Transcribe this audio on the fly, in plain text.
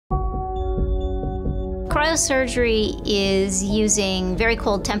Cryosurgery is using very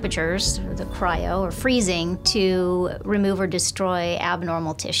cold temperatures, the cryo or freezing, to remove or destroy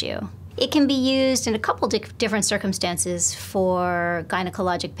abnormal tissue. It can be used in a couple different circumstances for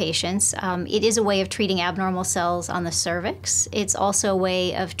gynecologic patients. It is a way of treating abnormal cells on the cervix. It's also a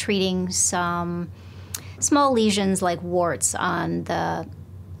way of treating some small lesions like warts on the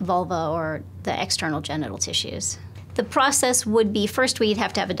vulva or the external genital tissues. The process would be, first we'd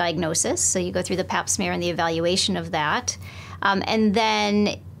have to have a diagnosis, so you go through the pap smear and the evaluation of that. And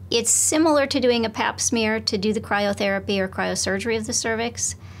then it's similar to doing a pap smear to do the cryotherapy or cryosurgery of the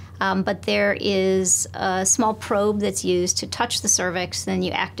cervix, but there is a small probe that's used to touch the cervix, then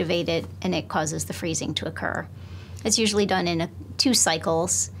you activate it and it causes the freezing to occur. It's usually done in 2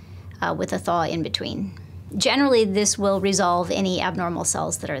 cycles with a thaw in between. Generally, this will resolve any abnormal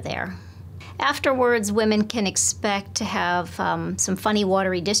cells that are there. Afterwards, women can expect to have some funny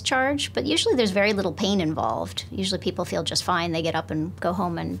watery discharge, but usually there's very little pain involved. Usually people feel just fine. They get up and go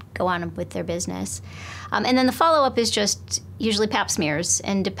home and go on with their business. And then the follow-up is just usually pap smears,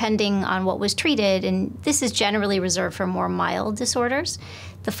 and depending on what was treated, and this is generally reserved for more mild disorders,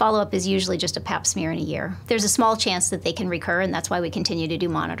 the follow-up is usually just a pap smear in a year. There's a small chance that they can recur, and that's why we continue to do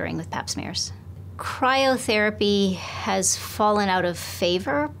monitoring with pap smears. Cryotherapy has fallen out of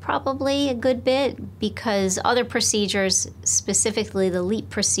favor probably a good bit because other procedures, specifically the LEAP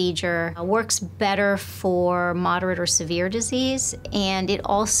procedure, works better for moderate or severe disease, and it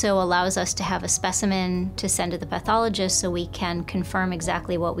also allows us to have a specimen to send to the pathologist so we can confirm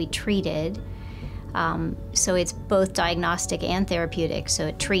exactly what we treated. So it's both diagnostic and therapeutic, so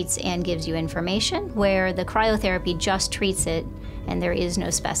it treats and gives you information, where the cryotherapy just treats it and there is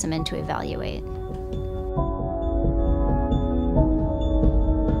no specimen to evaluate.